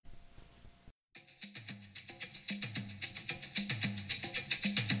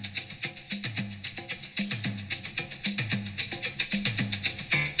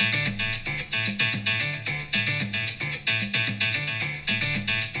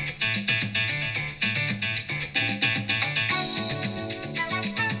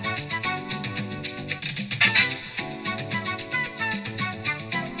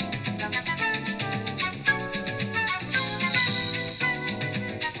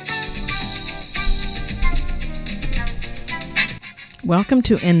Welcome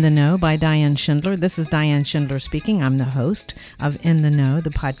to In the Know by Diane Schindler. This is Diane Schindler speaking. I'm the host of In the Know,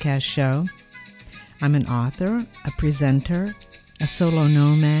 the podcast show. I'm an author, a presenter, a solo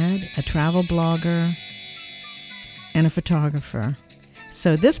nomad, a travel blogger, and a photographer.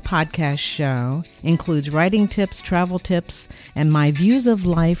 So this podcast show includes writing tips, travel tips, and my views of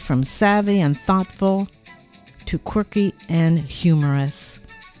life from savvy and thoughtful to quirky and humorous.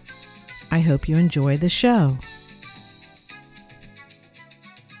 I hope you enjoy the show.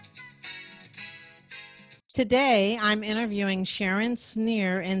 Today, I'm interviewing Sharon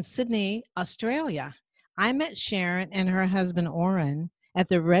Sneer in Sydney, Australia. I met Sharon and her husband, Oren, at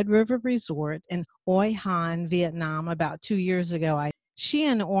the Red River Resort in Hoi An, Vietnam, about 2 years ago. She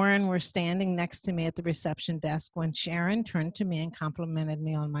and Oren were standing next to me at the reception desk when Sharon turned to me and complimented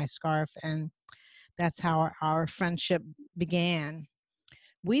me on my scarf, and that's how our friendship began.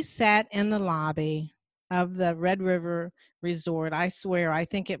 We sat in the lobby of the Red River Resort. I swear, I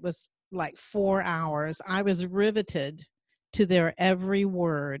think it was like 4 hours. I was riveted to their every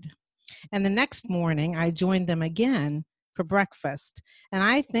word. And the next morning, I joined them again for breakfast. And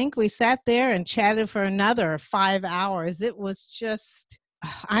I think we sat there and chatted for another 5 hours. It was just,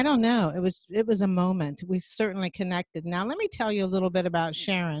 I don't know. It was a moment. We certainly connected. Now, let me tell you a little bit about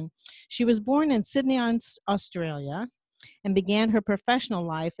Sharon. She was born in Sydney, Australia, and began her professional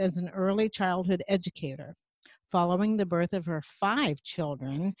life as an early childhood educator. Following the birth of her 5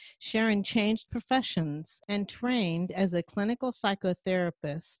 children, Sharon changed professions and trained as a clinical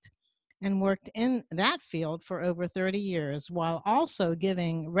psychotherapist and worked in that field for over 30 years while also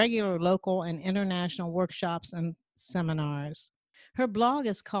giving regular local and international workshops and seminars. Her blog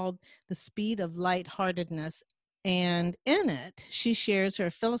is called The Speed of Lightheartedness, and in it, she shares her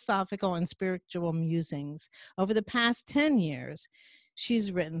philosophical and spiritual musings. Over the past 10 years,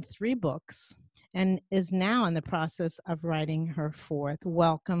 she's written 3 books and is now in the process of writing her 4th.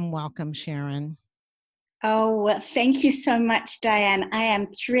 Welcome, Sharon. Oh, well, thank you so much, Diane. I am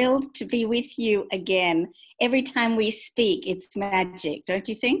thrilled to be with you again. Every time we speak, it's magic, don't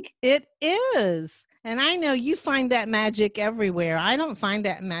you think? It is. And I know you find that magic everywhere. I don't find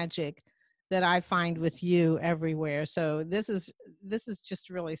that magic that I find with you everywhere. So this is just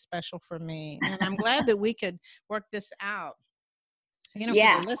really special for me. And I'm glad that we could work this out.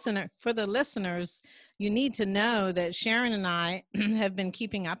 Yeah. For the listeners, you need to know that Sharon and I have been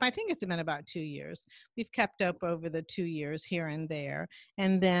keeping up. I think it's been about 2 years. We've kept up over the 2 years here and there.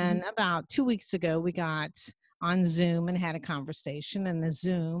 And then about 2 weeks ago, we got on Zoom and had a conversation, and the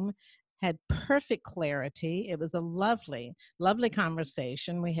Zoom had perfect clarity. It was a lovely, lovely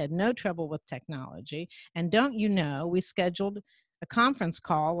conversation. We had no trouble with technology. And don't you know, we scheduled a conference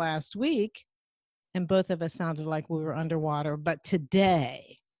call last week, and both of us sounded like we were underwater. But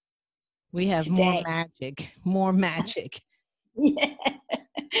today, we have more magic. Yeah.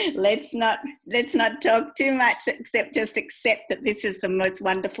 Let's not talk too much, except just accept that this is the most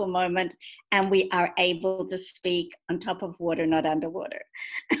wonderful moment, and we are able to speak on top of water, not underwater.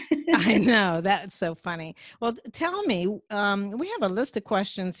 I know, that's so funny. Well, tell me, we have a list of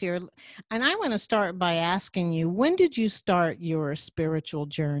questions here, and I want to start by asking you, when did you start your spiritual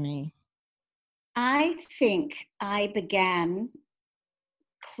journey? I think I began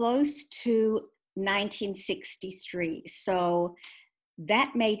close to 1963. So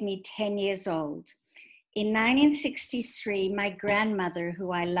that made me 10 years old. In 1963, my grandmother,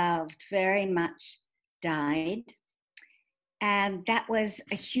 who I loved very much, died. And that was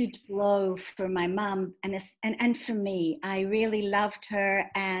a huge blow for my mom and for me. I really loved her,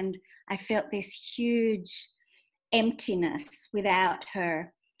 and I felt this huge emptiness without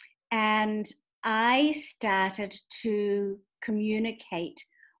her. And I started to communicate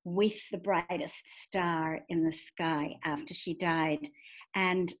with the brightest star in the sky after she died.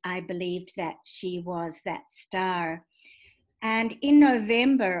 And I believed that she was that star. And in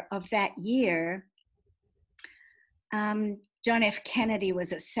November of that year, John F. Kennedy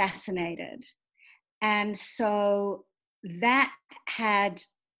was assassinated. And so that had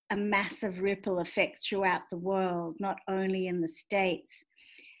a massive ripple effect throughout the world, not only in the States.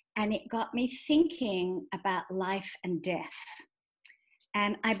 And it got me thinking about life and death.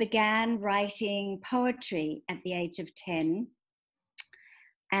 And I began writing poetry at the age of 10.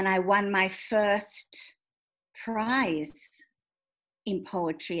 And I won my first prize in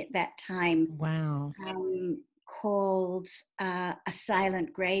poetry at that time. Wow. Called A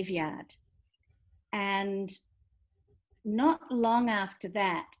Silent Graveyard. And not long after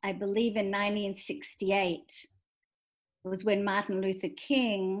that, I believe in 1968, was when Martin Luther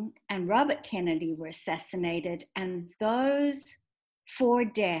King and Robert Kennedy were assassinated. And those 4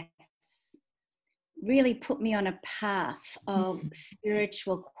 deaths really put me on a path of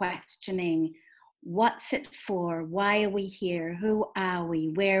spiritual questioning. What's it for? Why are we here? Who are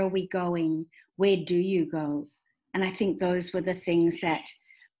we? Where are we going? Where do you go? And I think those were the things that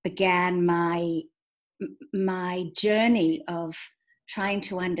began my journey of trying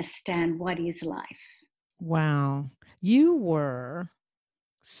to understand what is life. Wow. You were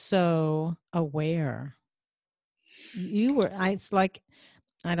so aware. It's like,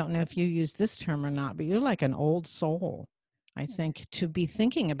 I don't know if you use this term or not, but you're like an old soul. I think to be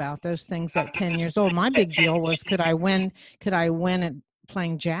thinking about those things at 10 years old. My big deal was could I win at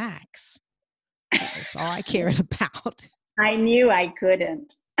playing jacks? That was all I cared about. I knew I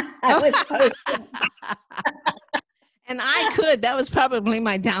couldn't. I was hoping. And I could. That was probably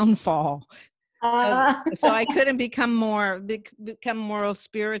my downfall. So I couldn't become more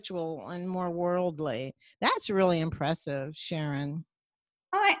spiritual and more worldly. That's really impressive, Sharon.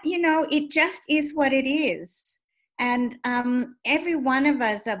 It just is what it is. And every one of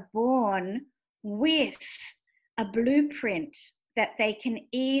us are born with a blueprint that they can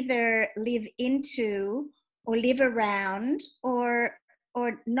either live into or live around or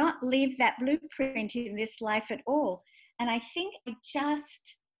not live that blueprint in this life at all. And I think I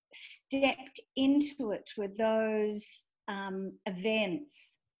just stepped into it with those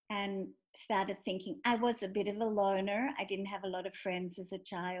events and started thinking. I was a bit of a loner. I didn't have a lot of friends as a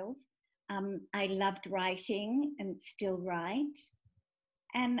child. I loved writing and still write.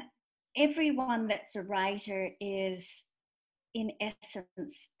 And everyone that's a writer is, in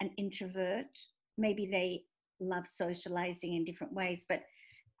essence, an introvert. Maybe they love socializing in different ways, but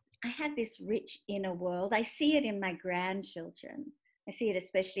I have this rich inner world. I see it in my grandchildren. I see it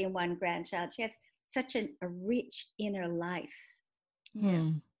especially in one grandchild. She has such a rich inner life. Yeah.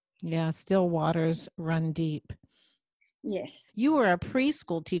 Yeah, still waters run deep. Yes. You were a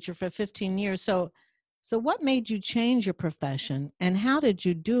preschool teacher for 15 years. So what made you change your profession and how did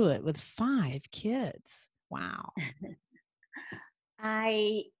you do it with 5 kids? Wow.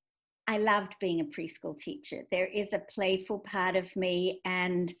 I loved being a preschool teacher. There is a playful part of me,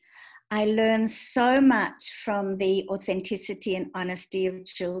 and I learned so much from the authenticity and honesty of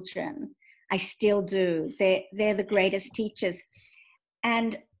children. I still do. They're the greatest teachers.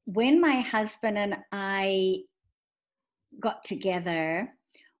 And when my husband and I got together,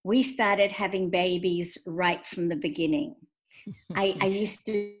 we started having babies right from the beginning. I used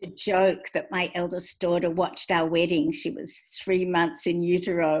to joke that my eldest daughter watched our wedding. She was 3 months in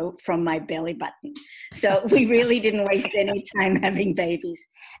utero from my belly button. So we really didn't waste any time having babies.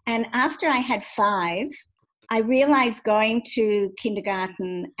 And after I had 5, I realized going to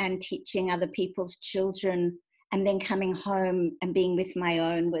kindergarten and teaching other people's children and then coming home and being with my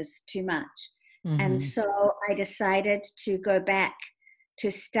own was too much. And so I decided to go back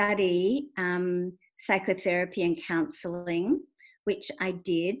to study psychotherapy and counseling, which I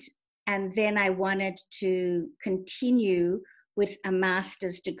did. And then I wanted to continue with a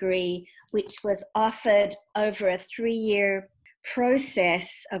master's degree, which was offered over a 3-year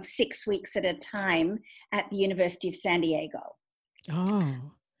process of 6 weeks at a time at the University of San Diego. Oh.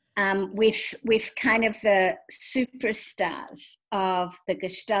 With kind of the superstars of the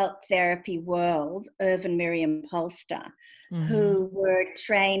Gestalt therapy world, Irvin Miriam Polster, who were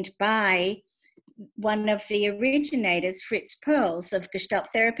trained by one of the originators, Fritz Perls, of Gestalt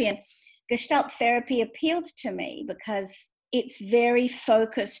therapy. And Gestalt therapy appealed to me because it's very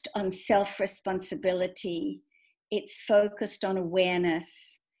focused on self-responsibility. It's focused on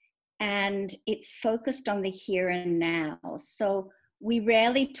awareness, and it's focused on the here and now. So we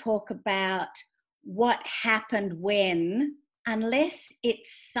rarely talk about what happened when, unless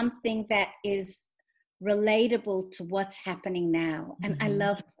it's something that is relatable to what's happening now. And I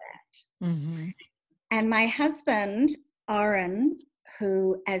loved that. And my husband, Oren,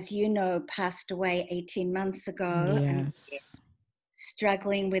 who, as you know, passed away 18 months ago, and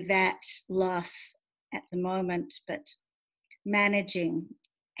struggling with that loss at the moment, but managing,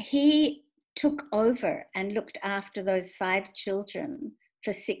 he took over and looked after those 5 children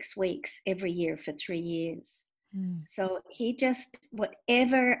for 6 weeks every year for 3 years. So he just,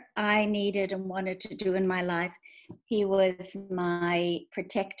 whatever I needed and wanted to do in my life, he was my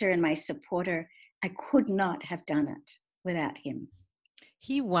protector and my supporter. I could not have done it without him.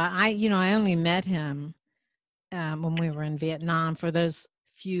 I only met him when we were in Vietnam for those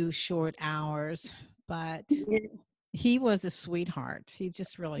few short hours, but he was a sweetheart. He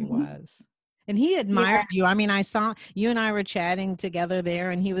just really was. And he admired you. I mean, I saw you and I were chatting together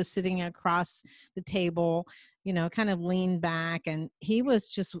there, and he was sitting across the table, kind of leaned back, and he was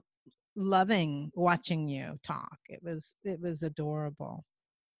just loving watching you talk. It was adorable.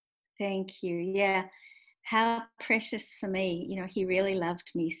 Thank you. Yeah. How precious for me. He really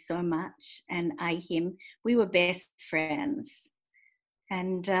loved me so much, and I him. We were best friends.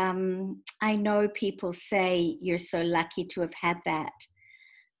 And I know people say you're so lucky to have had that.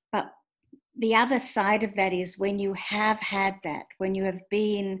 But the other side of that is when you have had that, when you have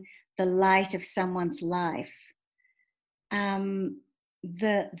been the light of someone's life,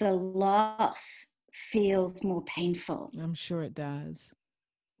 the loss feels more painful. I'm sure it does.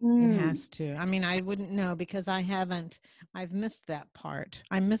 It Mm. has to. I mean, I wouldn't know because I've missed that part.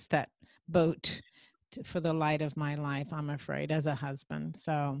 I missed that boat for the light of my life, I'm afraid, as a husband.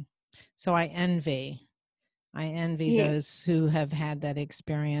 So I envy. I envy Yeah, those who have had that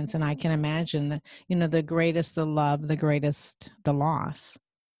experience. And I can imagine that, the greatest the love, the greatest the loss.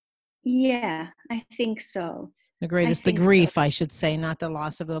 yeah, I think so. The I greatest the think so. grief, I should say, not the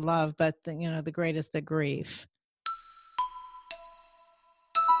loss of the love, but the greatest the grief.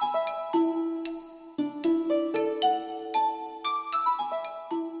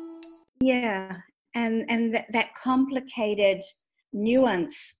 Yeah, and that complicated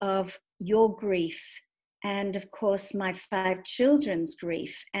nuance of your grief, and of course my 5 children's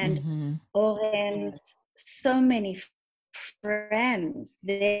grief, and Mm-hmm. Oren's so many friends,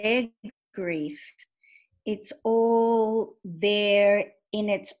 their grief. It's all there in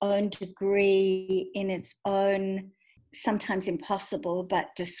its own degree, in its own sometimes impossible,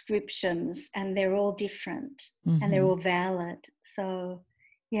 but descriptions, and they're all different and they're Mm-hmm. all valid. So,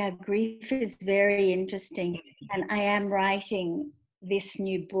 yeah, grief is very interesting. And I am writing this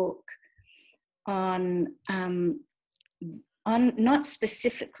new book on not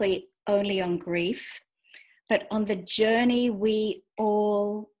specifically only on grief, but on the journey we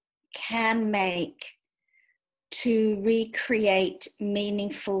all can make to recreate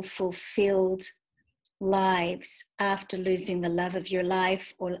meaningful, fulfilled lives after losing the love of your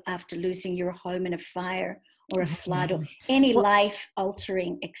life, or after losing your home in a fire or a flood, or Mm-hmm. any Well,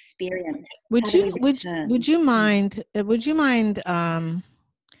 life-altering experience. How would do we you would return? would you mind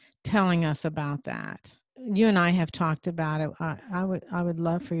telling us about that? You and I have talked about it. I would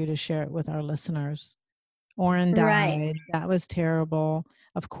love for you to share it with our listeners. Oren Right. died. That was terrible,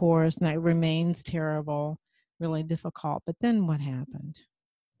 of course, and that remains terrible, really difficult. But then what happened?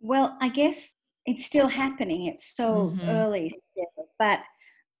 Well, I guess it's still happening. It's so Mm-hmm. early still. But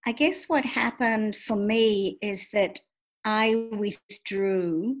I guess what happened for me is that I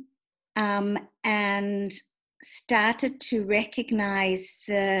withdrew, and started to recognize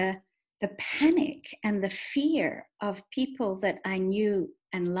the panic and the fear of people that I knew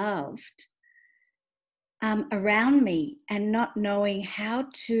and loved, around me, and not knowing how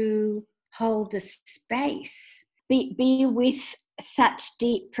to hold the space, be with such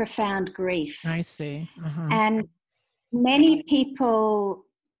deep, profound grief. I see. Uh-huh. And many people,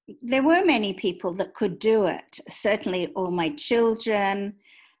 there were many people that could do it. Certainly all my children,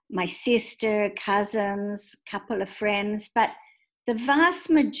 my sister, cousins, couple of friends, but the vast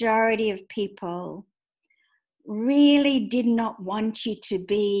majority of people really did not want you to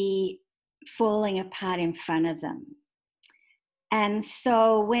be falling apart in front of them. And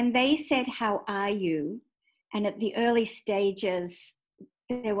so when they said, "How are you?" and at the early stages,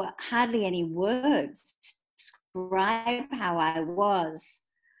 there were hardly any words to describe how I was.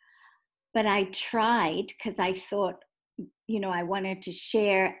 But I tried because I thought, I wanted to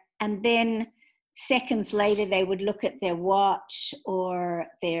share. And then seconds later, they would look at their watch or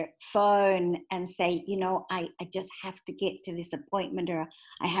their phone and say, I just have to get to this appointment, or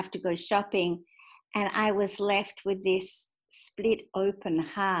I have to go shopping. And I was left with this split open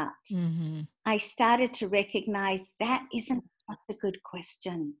heart. Mm-hmm. I started to recognize that isn't such a good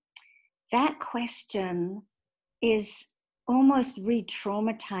question. That question is almost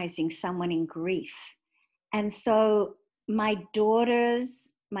re-traumatizing someone in grief. And so my daughters,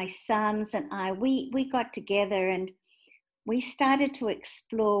 my sons, and I, we got together and we started to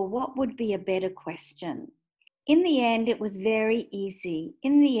explore what would be a better question. In the end, it was very easy.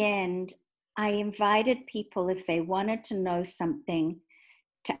 In the end, I invited people, if they wanted to know something,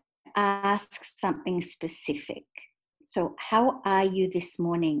 to ask something specific. So, how are you this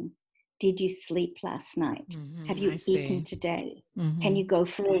morning? Did you sleep last night? Have Mm-hmm. I you eaten see. today? Can Mm-hmm. you go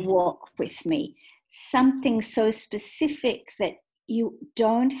for a walk with me? Something so specific that you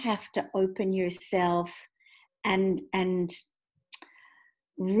don't have to open yourself and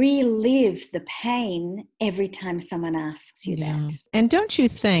relive the pain every time someone asks you that. Yeah. And don't you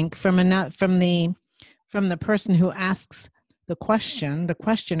think from the person who asks the question, the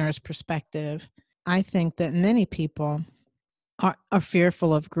questioner's perspective, I think that many people are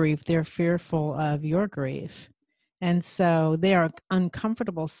fearful of grief. They're fearful of your grief. And so they are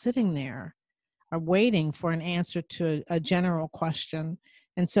uncomfortable sitting there or waiting for an answer to a general question.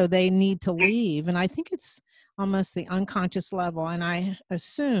 And so they need to leave. And I think it's almost the unconscious level. And I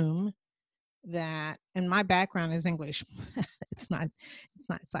assume that, and my background is English. It's not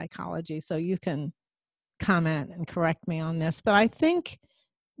psychology. So you can comment and correct me on this. But I think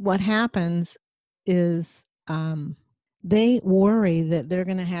what happens is they worry that they're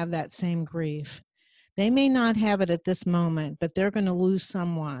going to have that same grief. They may not have it at this moment, but they're going to lose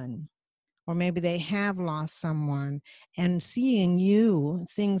someone, or maybe they have lost someone. And seeing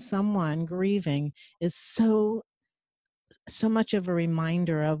someone grieving is so much of a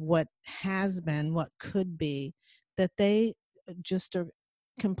reminder of what has been, what could be, that they just are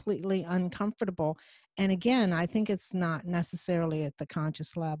completely uncomfortable. And again, I think it's not necessarily at the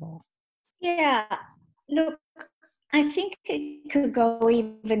conscious level. Yeah, look, I think it could go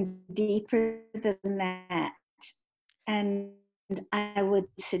even deeper than that. And I would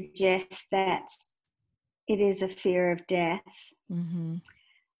suggest that it is a fear of death, Mm-hmm.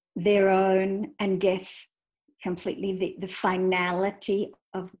 their own, and death completely, the finality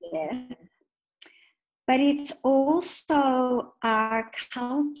of death. But it's also our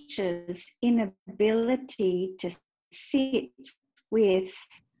culture's inability to sit with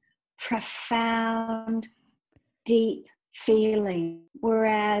profound, deep feeling,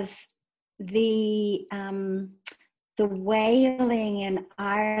 whereas the wailing in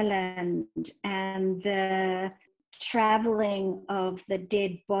Ireland and the traveling of the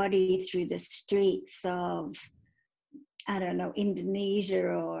dead body through the streets of, I don't know, Indonesia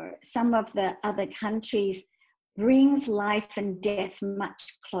or some of the other countries brings life and death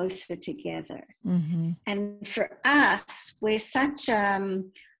much closer together. Mm-hmm. And for us, we're such a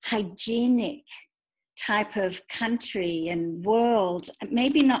hygienic type of country and world,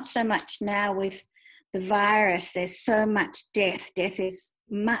 maybe not so much now with the virus. There's so much death. Death is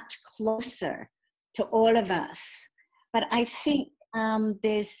much closer to all of us. But I think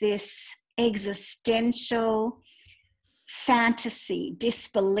there's this existential fantasy,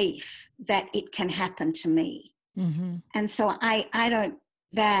 disbelief that it can happen to me. Mm-hmm. And so I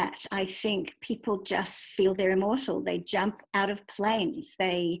think people just feel they're immortal. They jump out of planes.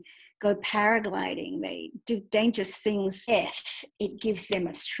 They go paragliding. They do dangerous things. If it gives them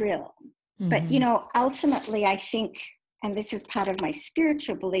a thrill. Mm-hmm. But, ultimately, I think, and this is part of my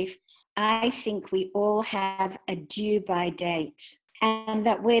spiritual belief, I think we all have a due by date. And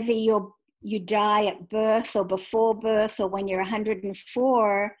that whether you die at birth or before birth or when you're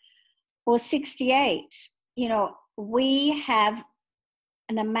 104 or 68, we have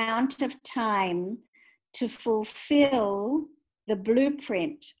an amount of time to fulfill the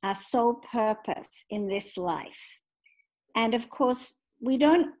blueprint, our sole purpose in this life. And of course, we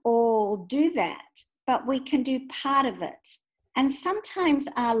don't all do that, but we can do part of it. And sometimes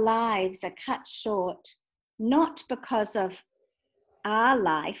our lives are cut short, not because of our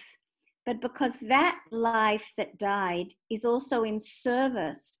life, but because that life that died is also in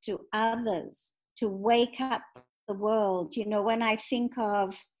service to others, to wake up the world. When I think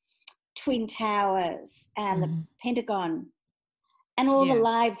of Twin Towers and the Pentagon and all the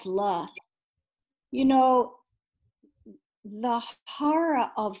lives lost, the horror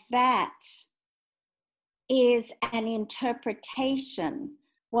of that is an interpretation.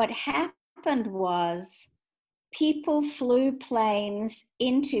 What happened was people flew planes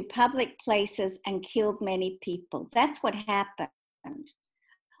into public places and killed many people. That's what happened.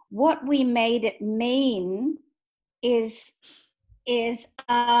 What we made it mean is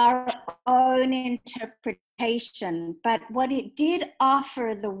our own interpretation. But what it did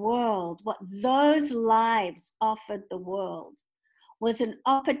offer the world, what those lives offered the world, was an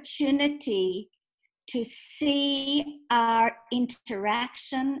opportunity to see our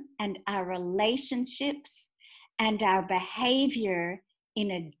interaction and our relationships and our behavior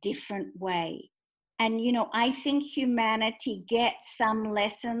in a different way. And, I think humanity gets some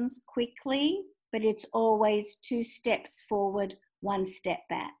lessons quickly, but it's always 2 steps forward, 1 step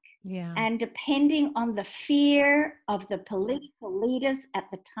back. Yeah. And depending on the fear of the political leaders at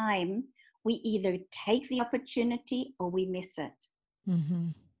the time, we either take the opportunity or we miss it. Mm-hmm.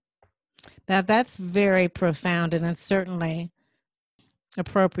 That's very profound, and it's certainly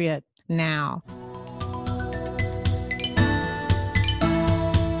appropriate now.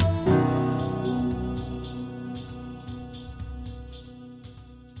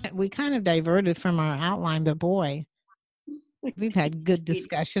 We kind of diverted from our outline, but boy, we've had good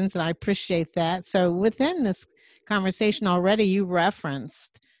discussions, and I appreciate that. So within this conversation already, you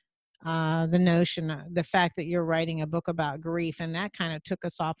referenced the notion, the fact that you're writing a book about grief, and that kind of took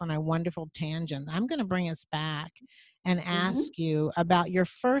us off on a wonderful tangent. I'm going to bring us back and Hmm. ask you about your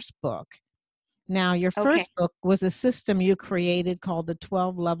first book. Now, your Okay. first book was a system you created called the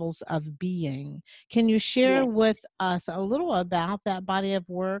 12 Levels of Being. Can you share Yeah. with us a little about that body of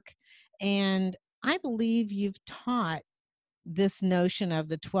work? And I believe you've taught this notion of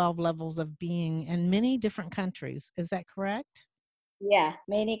the 12 levels of being in many different countries. Is that correct? Yeah,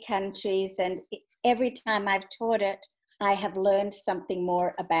 many countries, and every time I've taught it, I have learned something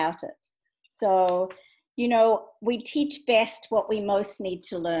more about it. So, we teach best what we most need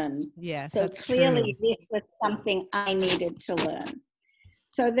to learn. Yes, So that's true. clearly, this was something I needed to learn.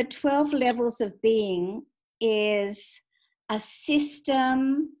 So, the 12 levels of being is a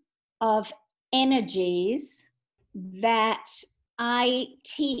system of energies that I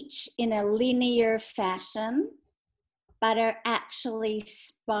teach in a linear fashion, but are actually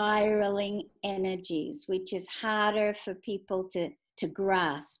spiraling energies, which is harder for people to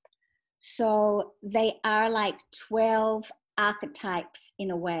grasp. So they are like 12 archetypes in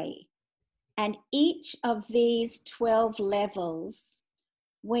a way. And each of these 12 levels,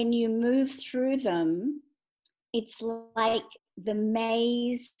 when you move through them, it's like the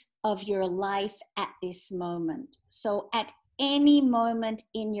maze of your life at this moment. So, at any moment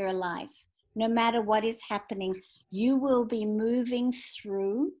in your life, no matter what is happening, you will be moving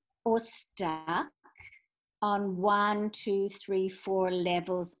through or stuck on one, two, three, four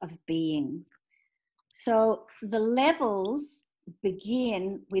levels of being. So, the levels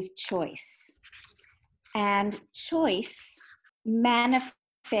begin with choice, and choice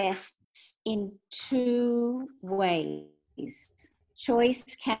manifests in two ways.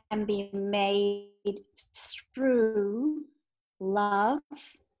 Choice can be made through love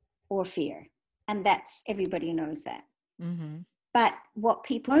or fear, and that's everybody knows that. Hmm. But what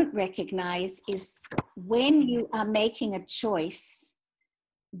people don't recognize is when you are making a choice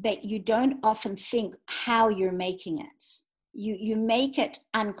that you don't often think how you're making it. You make it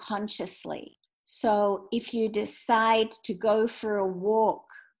unconsciously. So if you decide to go for a walk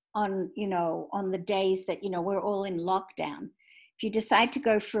on the days that we're all in lockdown, if you decide to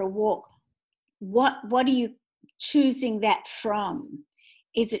go for a walk, what are you choosing that from?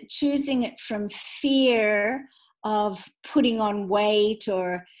 Is it choosing it from fear of putting on weight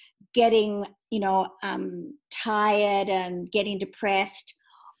or getting tired and getting depressed,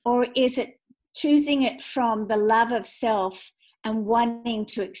 or is it choosing it from the love of self and wanting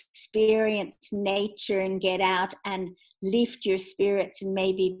to experience nature and get out and lift your spirits and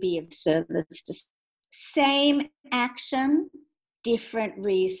maybe be of service to same action, different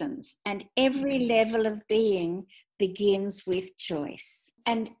reasons. And every level of being begins with choice.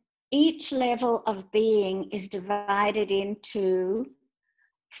 And each level of being is divided into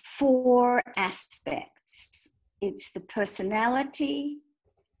four aspects. It's the personality,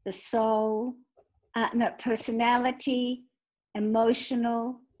 the soul, personality,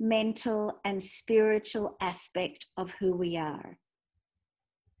 emotional, mental, and spiritual aspect of who we are.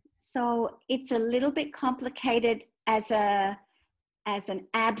 So it's a little bit complicated as an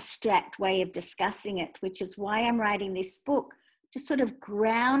abstract way of discussing it, which is why I'm writing this book, to sort of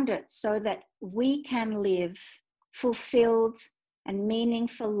ground it so that we can live fulfilled and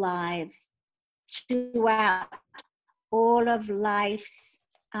meaningful lives throughout all of life's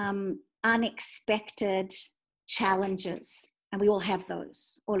unexpected challenges. And we all have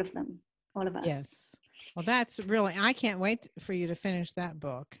those, all of them, all of us. Yes. Well, that's really, I can't wait for you to finish that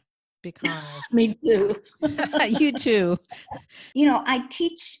book because Me too. you too. I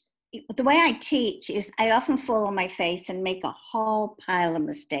teach, the way I teach is I often fall on my face and make a whole pile of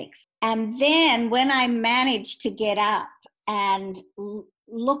mistakes. And then when I manage to get up and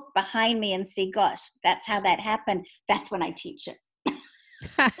look behind me and see, gosh, that's how that happened, that's when I teach it.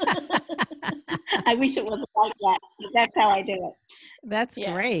 I wish it wasn't like that, but that's how I do it. That's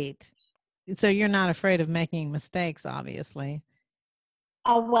Yeah. great. So you're not afraid of making mistakes, obviously.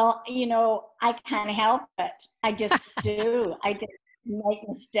 Oh, well, I can't help it. I just do. I just make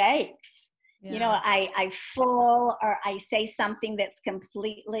mistakes. Yeah. I fall or I say something that's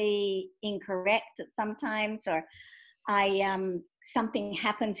completely incorrect at sometimes, or something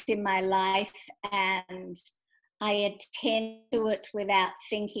happens in my life and I attend to it without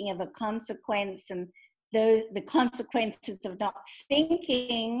thinking of a consequence, and the consequences of not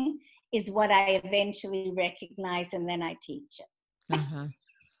thinking is what I eventually recognize, and then I teach Uh-huh.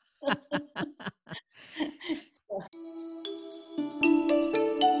 it.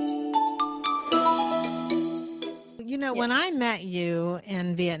 Yeah. When I met you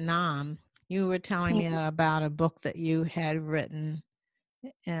in Vietnam, you were telling me Mhm. about a book that you had written,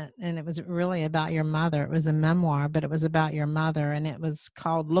 and it was really about your mother. It was a memoir, but it was about your mother, and it was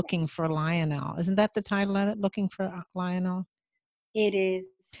called Looking for Lionel. Isn't that the title of it? Looking for Lionel? It is.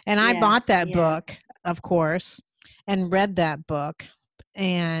 And I Yeah. bought that Yeah. book, of course, and read that book.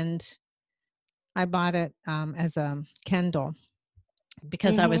 And I bought it as a Kindle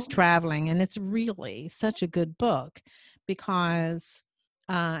because I was Mm-hmm. traveling. And it's really such a good book because,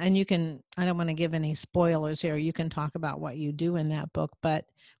 and you can, I don't want to give any spoilers here. You can talk about what you do in that book. But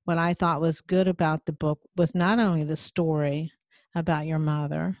what I thought was good about the book was not only the story about your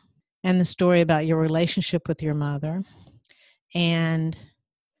mother and the story about your relationship with your mother and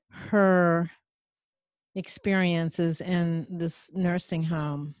her experiences in this nursing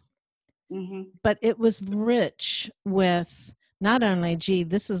home, Mm-hmm. but it was rich with not only, gee,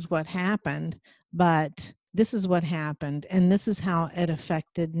 this is what happened, but this is what happened, and this is how it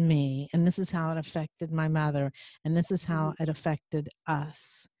affected me, and this is how it affected my mother, and this is Mm-hmm. how it affected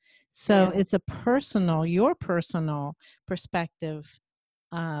us. So Yeah. it's a personal, your personal perspective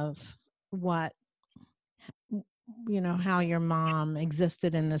of what, how your mom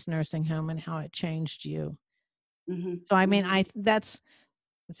existed in this nursing home and how it changed you. Mm-hmm. So I mean, Mm-hmm.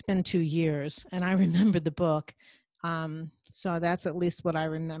 it's been 2 years and I remember the book. So that's at least what I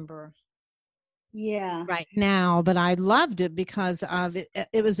remember Yeah. right now, but I loved it because of it.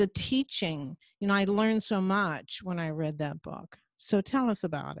 It was a teaching. I learned so much when I read that book. So tell us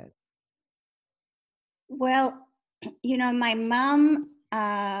about it. Well, my mom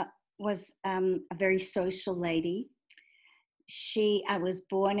was a very social lady. I was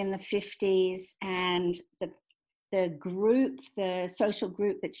born in the 50s, and the social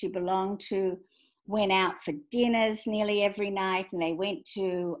group that she belonged to, went out for dinners nearly every night, and they went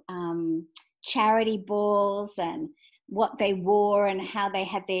to charity balls, and what they wore and how they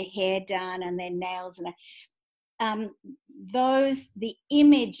had their hair done and their nails, and um, the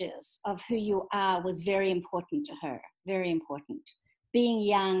images of who you are was very important to her, very important. Being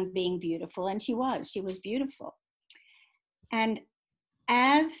young, being beautiful, and she was beautiful. And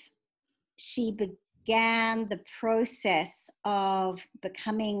as she began the process of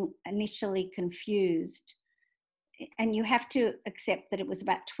becoming initially confused, and you have to accept that it was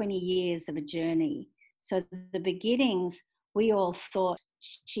about 20 years of a journey. So the beginnings, we all thought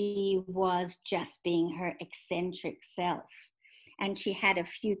she was just being her eccentric self. And she had a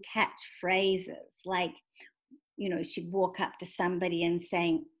few phrases like, she'd walk up to somebody and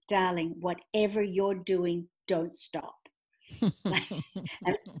saying, "Darling, whatever you're doing, don't stop."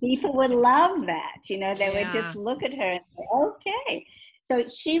 And people would love that. They would Yeah. just look at her and say, "Okay." So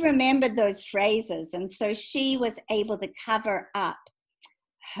she remembered those phrases. And so she was able to cover up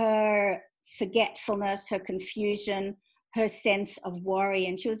her forgetfulness, her confusion, her sense of worry.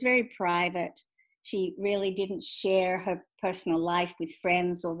 And she was very private. She really didn't share her personal life with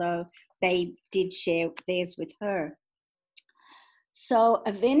friends, although they did share theirs with her. So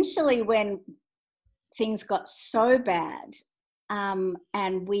eventually, when things got so bad,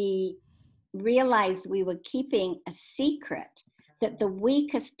 and we realized we were keeping a secret, that the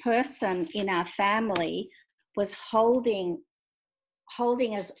weakest person in our family was holding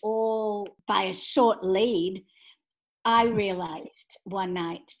us all by a short lead, I realized one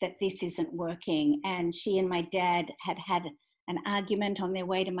night that this isn't working. And she and my dad had had an argument on their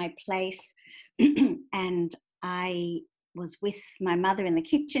way to my place. And I was with my mother in the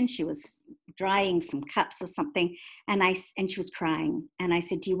kitchen. She was drying some cups or something. And she was crying. And I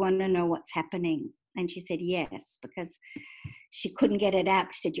said, "Do you want to know what's happening?" And she said, "Yes," because she couldn't get it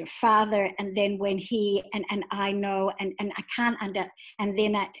out. She said, "Your father," and then when he, and I know, and I can't and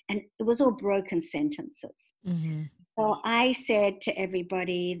then and it was all broken sentences. Mm-hmm. So I said to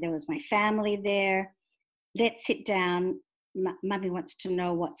everybody, there was my family there, "Let's sit down. Mummy wants to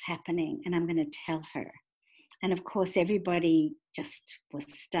know what's happening, and I'm going to tell her." And of course, everybody just was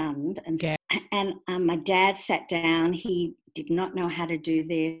stunned. Okay. And my dad sat down. He did not know how to do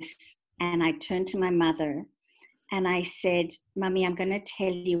this. And I turned to my mother and I said, "Mummy, I'm going to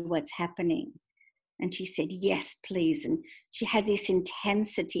tell you what's happening." And she said, "Yes, please." And she had this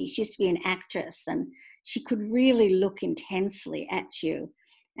intensity. She used to be an actress and she could really look intensely at you.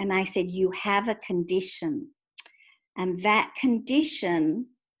 And I said, "You have a condition. And that condition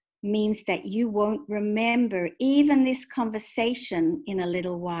means that you won't remember even this conversation in a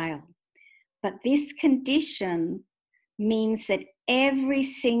little while. But this condition means that every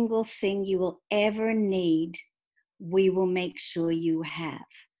single thing you will ever need, we will make sure you have,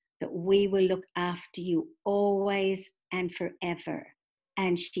 that we will look after you always and forever."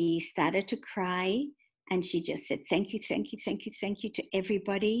 And she started to cry and she just said, "Thank you, thank you, thank you, thank you" to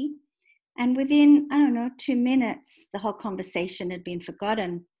everybody. And within, I don't know, 2 minutes, the whole conversation had been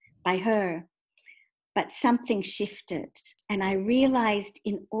forgotten by her. But something shifted. And I realized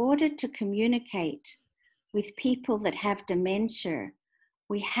in order to communicate with people that have dementia,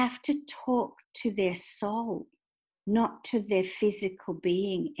 we have to talk to their soul, not to their physical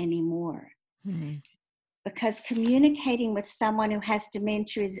being anymore. Hmm. Because communicating with someone who has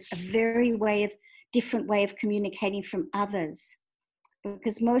dementia is a very different way of communicating from others.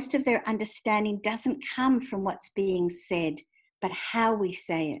 Because most of their understanding doesn't come from what's being said, but how we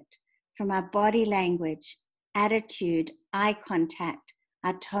say it, from our body language, attitude, eye contact,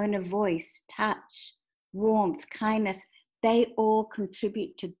 our tone of voice, touch, warmth, kindness. They all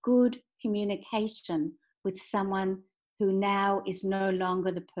contribute to good communication with someone who now is no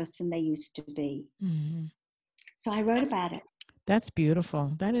longer the person they used to be. Hmm. So I wrote about it. That's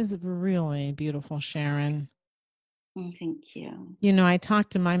beautiful. That is really beautiful, Sharon. Thank you. You know, I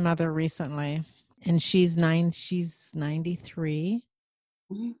talked to my mother recently, and she's 93,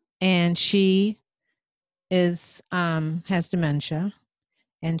 Mhm. and she is has dementia,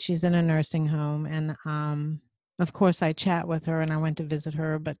 and she's in a nursing home. And of course, I chat with her, and I went to visit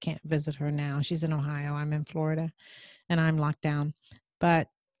her, but can't visit her now. She's in Ohio. I'm in Florida, and I'm locked down. But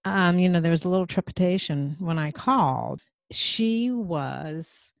you know, there was a little trepidation when I called. She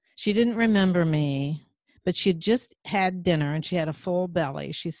didn't remember me, but she'd just had dinner and she had a full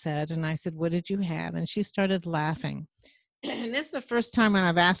belly, she said. And I said, "What did you have?" And she started laughing. And this is the first time when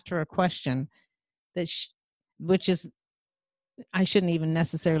I've asked her a question that which is, I shouldn't even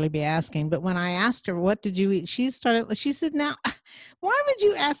necessarily be asking, but when I asked her, "What did you eat?" She said, "Now, why would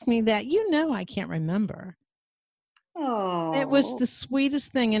you ask me that? You know, I can't remember." It was Oh, the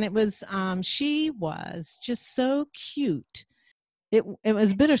sweetest thing, and it was, she was just so cute. It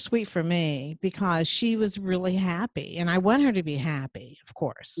was bittersweet for me because she was really happy, and I want her to be happy, of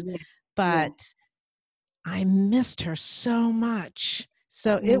course, yeah, yeah. but I missed her so much.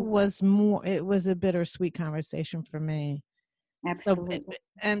 So it was a bittersweet conversation for me. So, Absolutely.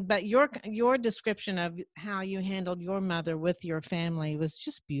 but your description of how you handled your mother with your family was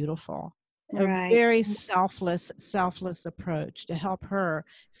just beautiful. A Right. very selfless approach to help her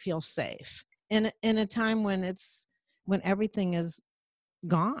feel safe in a time when everything is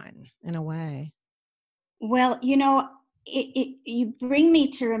gone in a way. Well, you bring me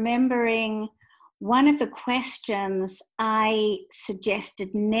to remembering one of the questions I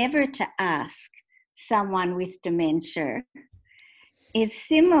suggested never to ask someone with dementia is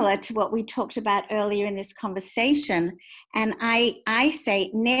similar to what we talked about earlier in this conversation. And I say,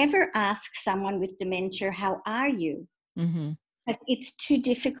 never ask someone with dementia, how are you? Mm-hmm. Because it's too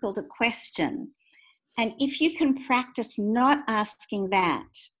difficult a question. And if you can practice not asking that,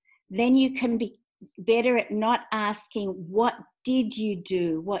 then you can be better at not asking, what did you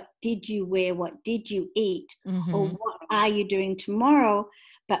do? What did you wear? What did you eat? Or Mm-hmm. what are you doing tomorrow?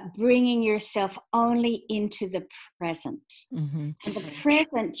 But bringing yourself only into the present. Mm-hmm. And the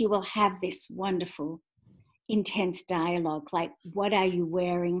present, you will have this wonderful, intense dialogue like, what are you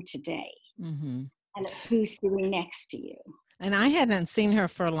wearing today? Mm-hmm. And who's sitting next to you? And I hadn't seen her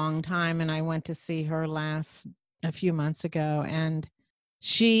for a long time, and I went to see her last a few months ago, and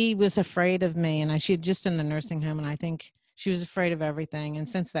she was afraid of me, and she had just in the nursing home, and I think she was afraid of everything. And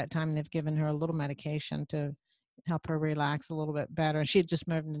since that time, they've given her a little medication to help her relax a little bit better. And she had just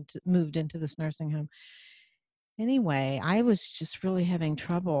moved into this nursing home. Anyway, I was just really having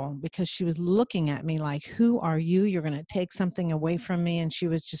trouble because she was looking at me like, "Who are you? You're going to take something away from me." And she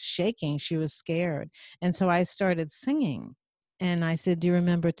was just shaking. She was scared. And so I started singing. And I said, "Do you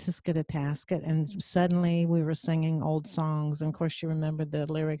remember Tisket Tasket?" And suddenly we were singing old songs. And of course, she remembered the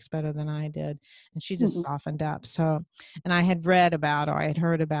lyrics better than I did. And she just Mhm. softened up. So, and I had read about, or I had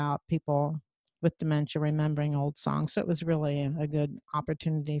heard about people with dementia remembering old songs. So it was really a good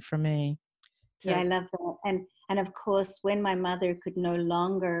opportunity for me Yeah, to. I love that. And of course, when my mother could no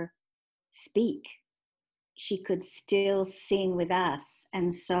longer speak, she could still sing with us.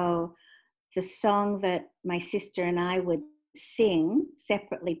 And so the song that my sister and I would sing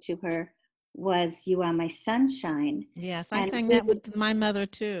separately to her was You Are My Sunshine. Yes, I And sang that with my mother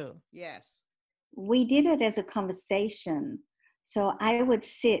too. Yes. we did it as a conversation. So I would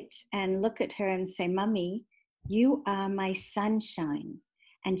sit and look at her and say, Mummy, you are my sunshine.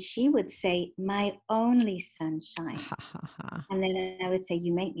 And she would say, my only sunshine. Ha ha ha. And then I would say,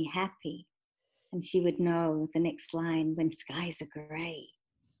 you make me happy. And she would know the next line, when skies are gray.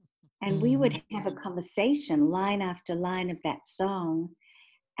 And we Mm, would have a conversation, line after line of that song.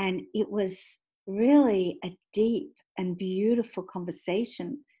 And it was really a deep and beautiful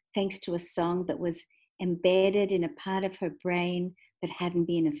conversation, thanks to a song that was embedded in a part of her brain that hadn't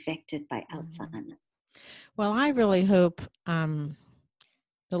been affected by Mhm. Alzheimer's. Well, I really hope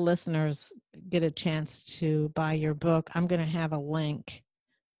the listeners get a chance to buy your book. I'm going to have a link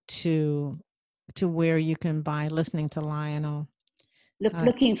to where you can buy Listening to Lionel. Uh,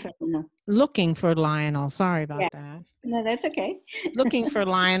 Looking for them. Looking for Lionel. Sorry Yeah. about that. No, that's okay. Looking for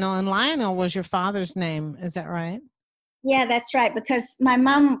Lionel, and Lionel was your father's name. Is that right? Yeah, that's right. Because my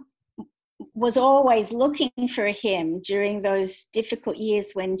mum was always looking for him during those difficult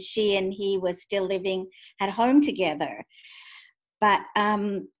years when she and he were still living at home together. But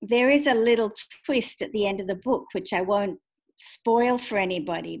there is a little twist at the end of the book, which I won't spoil for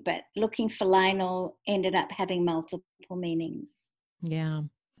anybody, but Looking for Lionel ended up having multiple meanings. Yeah.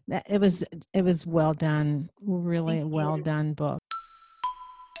 It was well done. Really Thank well you. done book.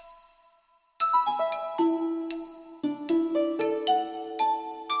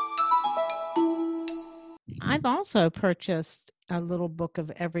 I've also purchased a little book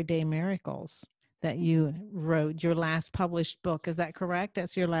of everyday miracles that you wrote, your last published book. Is that correct?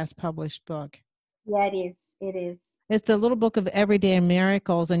 That's your last published book. Yeah, it is. It is. It's the little book of everyday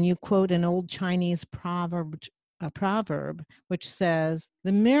miracles, and you quote an old Chinese proverb, a proverb, which says,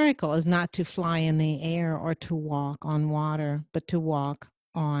 "The miracle is not to fly in the air or to walk on water, but to walk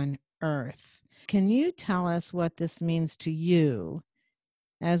on earth." Can you tell us what this means to you,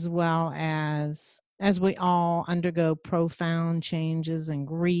 as well as we all undergo profound changes and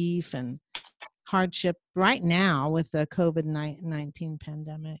grief and hardship right now with the COVID-19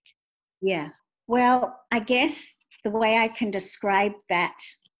 pandemic? Yeah. Well, I guess the way I can describe that,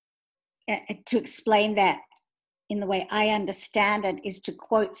 to explain that in the way I understand it, is to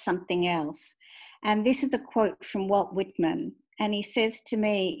quote something else. And this is a quote from Walt Whitman. And he says, to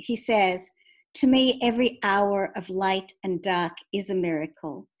me, every hour of light and dark is a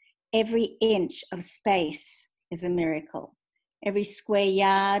miracle. Every inch of space is a miracle. Every square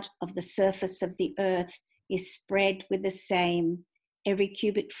yard of the surface of the earth is spread with the same. Every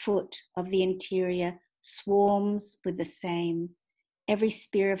cubic foot of the interior swarms with the same. Every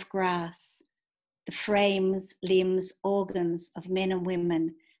spear of grass, the frames, limbs, organs of men and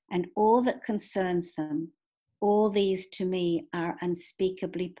women, and all that concerns them, all these to me are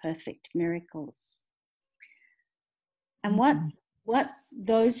unspeakably perfect miracles. And Mhm. what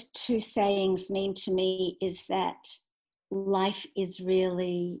those two sayings mean to me is that life is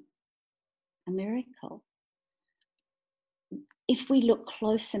really a miracle. If we look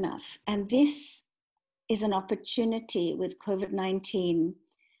close enough, and this is an opportunity with COVID-19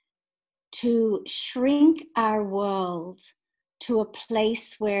 to shrink our world to a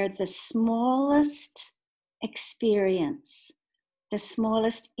place where the smallest experience, the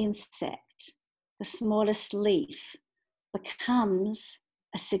smallest insect, the smallest leaf becomes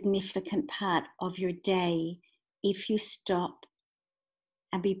a significant part of your day if you stop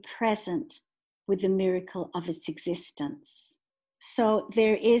and be present with the miracle of its existence. So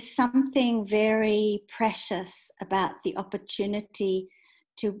there is something very precious about the opportunity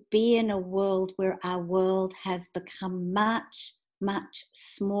to be in a world where our world has become much, much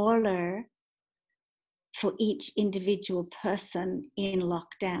smaller for each individual person in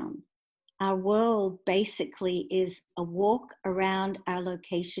lockdown. Our world basically is a walk around our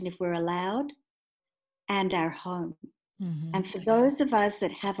location, if we're allowed, and our home. Mhm. And for those of us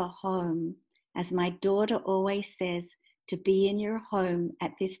that have a home, as my daughter always says, to be in your home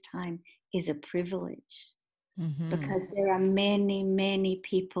at this time is a privilege, Mhm. because there are many, many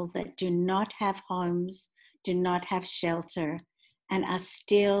people that do not have homes, do not have shelter, and are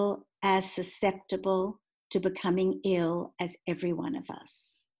still as susceptible to becoming ill as every one of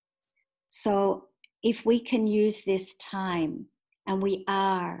us. So if we can use this time, and we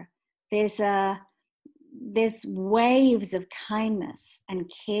are, there's waves of kindness and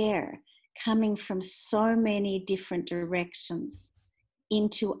care coming from so many different directions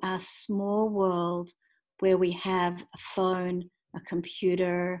into our small world, where we have a phone, a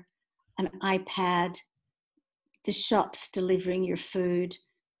computer, an iPad, the shops delivering your food.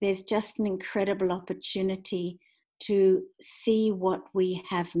 There's just an incredible opportunity to see what we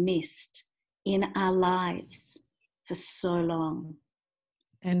have missed in our lives for so long.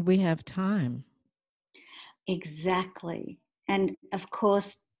 And we have time. Exactly. And of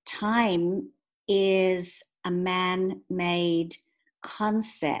course, time is a man-made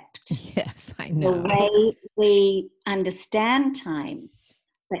concept, Yes, I the know. way we understand time.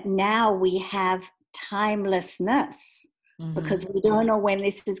 But now we have timelessness, Mhm. because we don't know when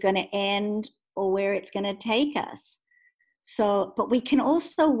this is going to end or where it's going to take us. So, but we can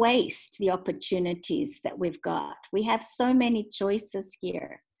also waste the opportunities that we've got. We have so many choices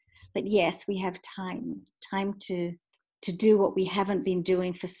here. But yes, we have time to to do what we haven't been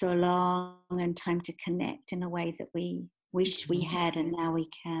doing for so long, and time to connect in a way that we wish we had and now we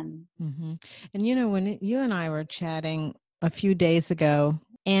can. Mm-hmm. And when you and I were chatting a few days ago,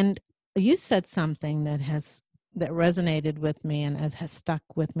 and you said something that resonated with me and has stuck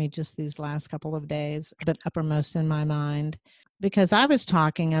with me just these last couple of days, but uppermost in my mind, because I was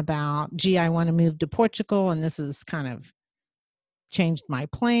talking about, gee, I want to move to Portugal, and this is kind of changed my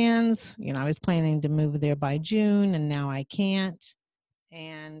plans. I was planning to move there by June, and now I can't.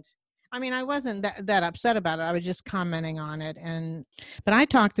 And I mean, I wasn't that upset about it. I was just commenting on it. But I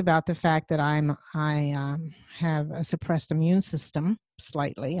talked about the fact that I have a suppressed immune system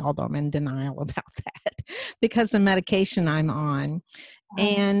slightly, although I'm in denial about that because the medication I'm on.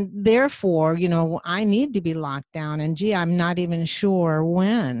 And therefore, I need to be locked down. And gee, I'm not even sure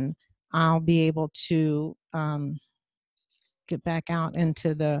when I'll be able to get back out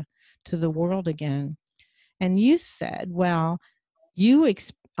into the world again. And you said, well, you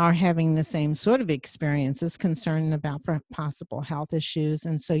are having the same sort of experiences, concerned about possible health issues.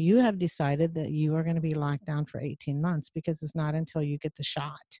 And so you have decided that you are going to be locked down for 18 months because it's not until you get the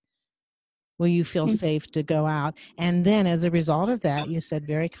shot will you feel safe to go out. And then as a result of that, you said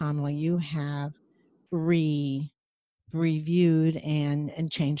very calmly, you have reviewed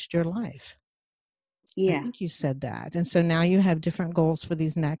and changed your life. Yeah. I think you said that. And so now you have different goals for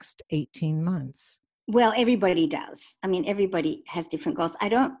these next 18 months. Well, everybody does. I mean, everybody has different goals. I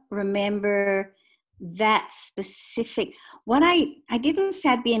don't remember that specific. What I didn't say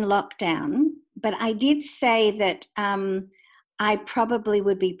I'd be in lockdown, but I did say that I probably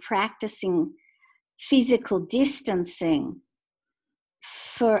would be practicing physical distancing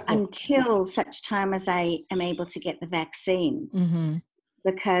until such time as I am able to get the vaccine. Mm-hmm.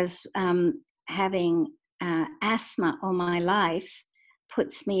 Because having asthma all my life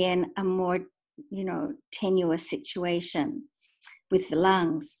puts me in a more tenuous situation with the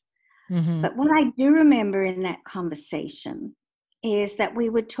lungs. Mm-hmm. But what I do remember in that conversation is that we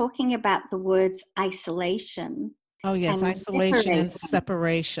were talking about the words isolation. Oh, yes, isolation and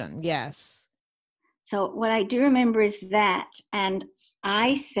separation, yes. So what I do remember is that, and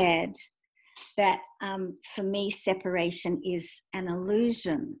I said that for me, separation is an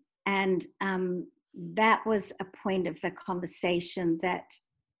illusion. And that was a point of the conversation that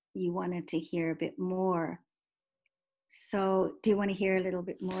you wanted to hear a bit more. So do you want to hear a little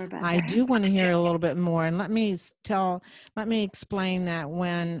bit more about that? I do want to hear a little bit more. And let me explain that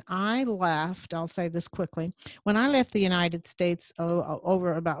when I left, I'll say this quickly. When I left the United States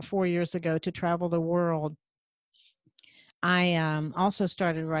over about 4 years ago to travel the world, I also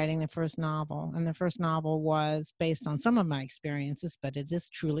started writing the first novel. And the first novel was based on some of my experiences, but it is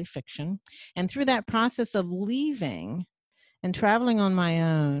truly fiction. And through that process of leaving and traveling on my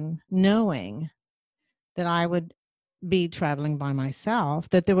own, knowing that I would be traveling by myself,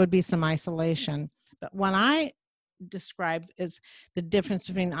 that there would be some isolation. But what I described is the difference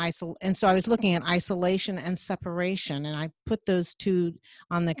between and so I was looking at isolation and separation, and I put those two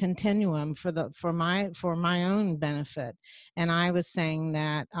on the continuum for my own benefit. And I was saying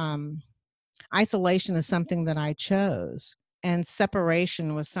that isolation is something that I chose, and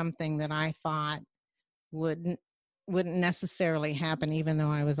separation was something that I thought wouldn't necessarily happen even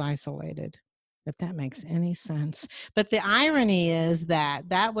though I was isolated, if that makes any sense. But the irony is that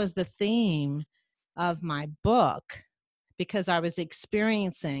that was the theme of my book, because I was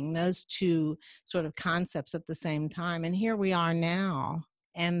experiencing those two sort of concepts at the same time. And here we are now.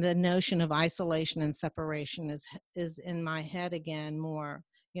 And the notion of isolation and separation is in my head again more.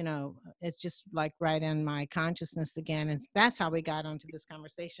 It's just like right in my consciousness again. And that's how we got onto this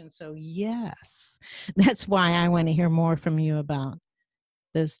conversation. So yes, that's why I want to hear more from you about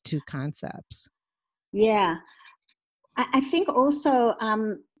those two concepts. Yeah. I think also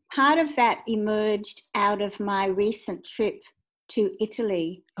part of that emerged out of my recent trip to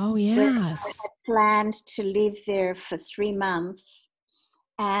Italy. Oh, yes. Where I had planned to live there for 3 months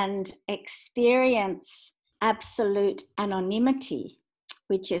and experience absolute anonymity,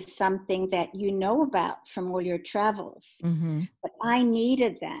 which is something that you know about from all your travels. Mm-hmm. But I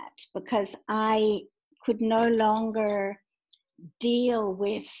needed that because I could no longer deal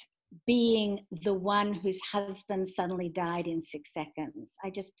with being the one whose husband suddenly died in 6 seconds. I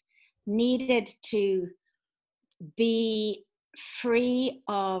just needed to be free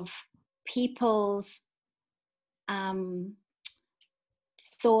of people's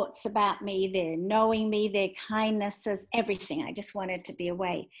thoughts about me, their knowing me, their kindnesses, everything. I just wanted to be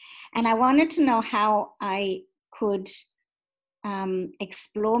away. And I wanted to know how I could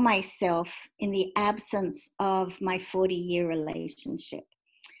explore myself in the absence of my 40-year relationship.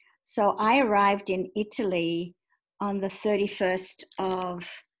 So I arrived in Italy on the 31st of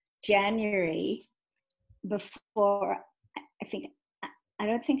January before I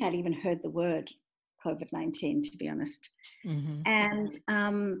don't think I'd even heard the word COVID-19, to be honest. Mm-hmm.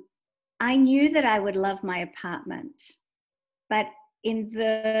 And I knew that I would love my apartment, but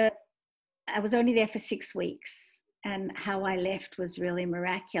I was only there for 6 weeks, and how I left was really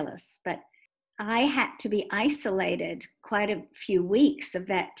miraculous. But I had to be isolated quite a few weeks of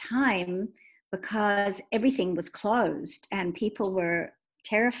that time because everything was closed and people were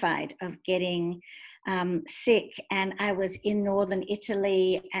terrified of getting sick. And I was in northern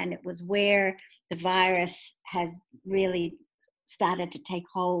Italy, and it was where the virus has really started to take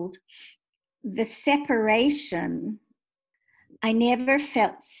hold. The separation, I never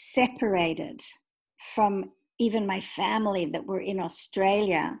felt separated from even my family that were in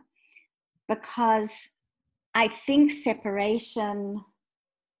Australia, because I think separation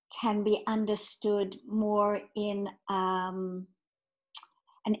can be understood more in an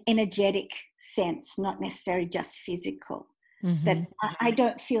energetic sense, not necessarily just physical. Mm-hmm. That I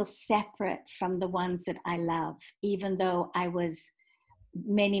don't feel separate from the ones that I love, even though I was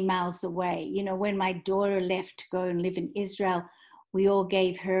many miles away. You know, when my daughter left to go and live in Israel, we all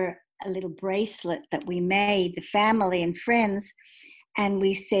gave her a little bracelet that we made, the family and friends, and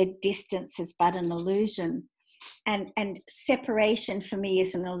we said distance is but an illusion. And separation for me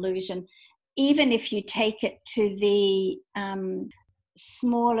is an illusion. Even if you take it to the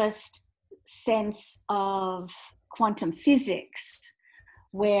smallest sense of quantum physics,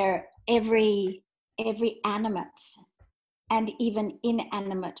 where every animate and even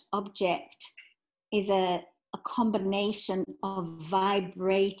inanimate object is a combination of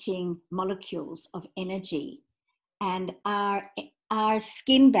vibrating molecules of energy. And our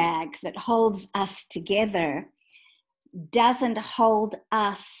skin bag that holds us together doesn't hold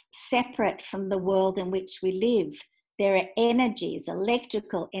us separate from the world in which we live. There are energies,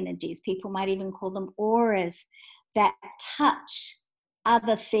 electrical energies, people might even call them auras, that touch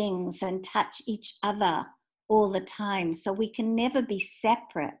other things and touch each other all the time. So we can never be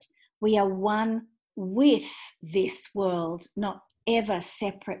separate. We are one with this world, not ever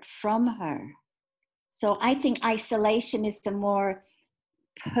separate from her. So I think isolation is the more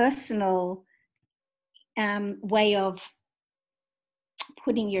personal way of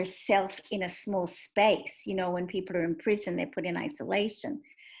putting yourself in a small space. You know, when people are in prison, they're put in isolation.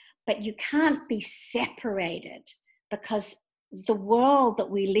 But you can't be separated, because the world that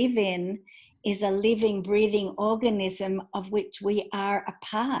we live in is a living, breathing organism of which we are a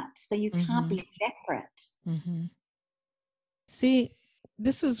part. So you can't be separate. Mm-hmm. See,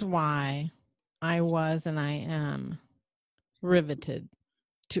 this is why I was and I am riveted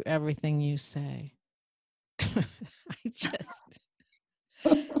to everything you say.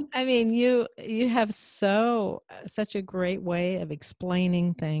 I mean, you have such a great way of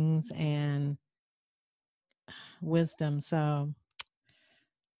explaining things and wisdom. So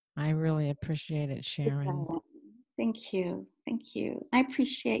I really appreciate it, Sharon. Thank you. Thank you. I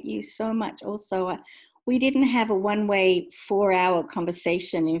appreciate you so much. Also, we didn't have a one-way 4-hour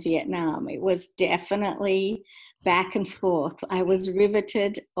conversation in Vietnam. It was definitely back and forth. I was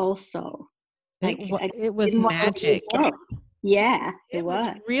riveted also. It was magic. Yeah, it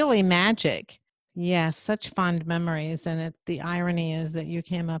was really magic. Yeah, such fond memories. And the irony is that you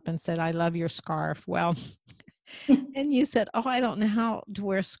came up and said, I love your scarf. Well, and you said, oh, I don't know how to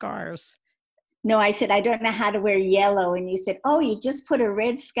wear scarves. No, I said, I don't know how to wear yellow. And you said, oh, you just put a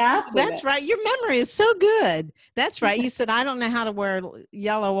red scarf with That's right. Your memory is so good. That's right. You said, I don't know how to wear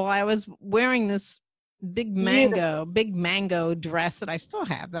yellow. Well, I was wearing this big mango dress that I still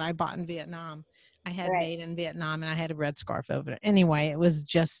have that I bought in Vietnam. I had made in Vietnam, and I had a red scarf over it. Anyway, it was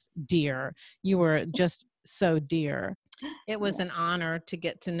just dear. You were just so dear. It was an honor to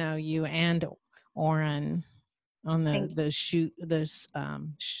get to know you and Oren on those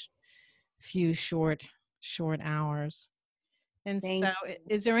few short hours. And so,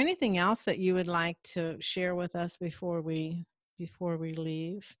 is there anything else that you would like to share with us before we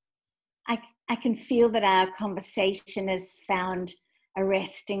leave? I can feel that our conversation has found a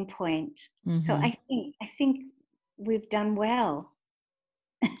resting point. Mm-hmm. So I think we've done well.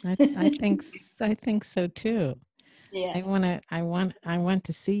 I think so too. Yeah. I want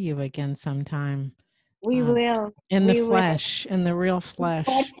to see you again sometime. We will. In the flesh, in the real flesh.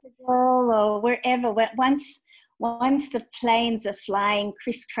 Portugal or wherever. Once the planes are flying,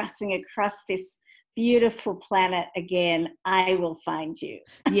 crisscrossing across this beautiful planet again, I will find you.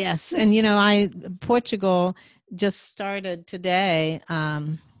 Yes. And Portugal just started today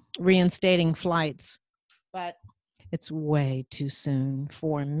reinstating flights, but it's way too soon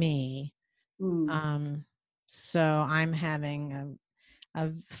for me. So I'm having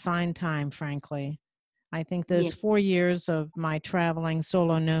a fine time, frankly. I think Yeah. those 4 years of my traveling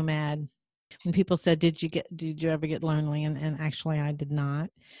solo nomad, when people said, did you ever get lonely? And actually I did not.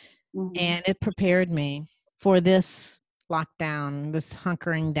 Mhm. And it prepared me for this lockdown, this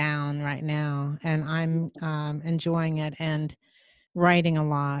hunkering down right now. And I'm enjoying it and writing a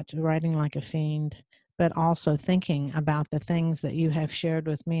lot, writing like a fiend, but also thinking about the things that you have shared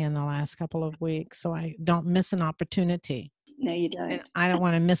with me in the last couple of weeks. So I don't miss an opportunity. No, you And don't. I don't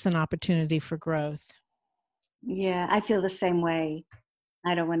want to miss an opportunity for growth. Yeah, I feel the same way.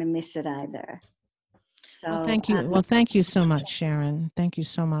 I don't want to miss it either. Well, So, thank you. Well, thank you so much, Sharon. Thank you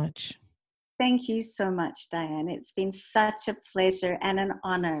so much. thank you so much, Diane. It's been such a pleasure and an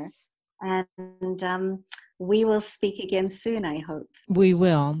honor. And we will speak again soon, I hope. We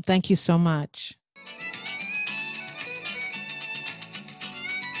will. Thank you so much.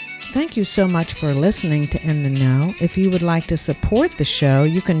 Thank you so much for listening to In the Know. If you would like to support the show,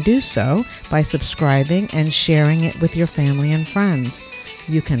 you can do so by subscribing and sharing it with your family and friends.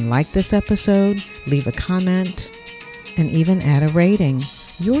 You can like this episode, leave a comment, and even add a rating.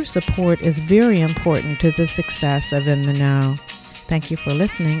 Your support is very important to the success of In the Know. Thank you for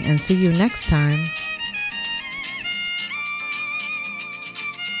listening and see you next time.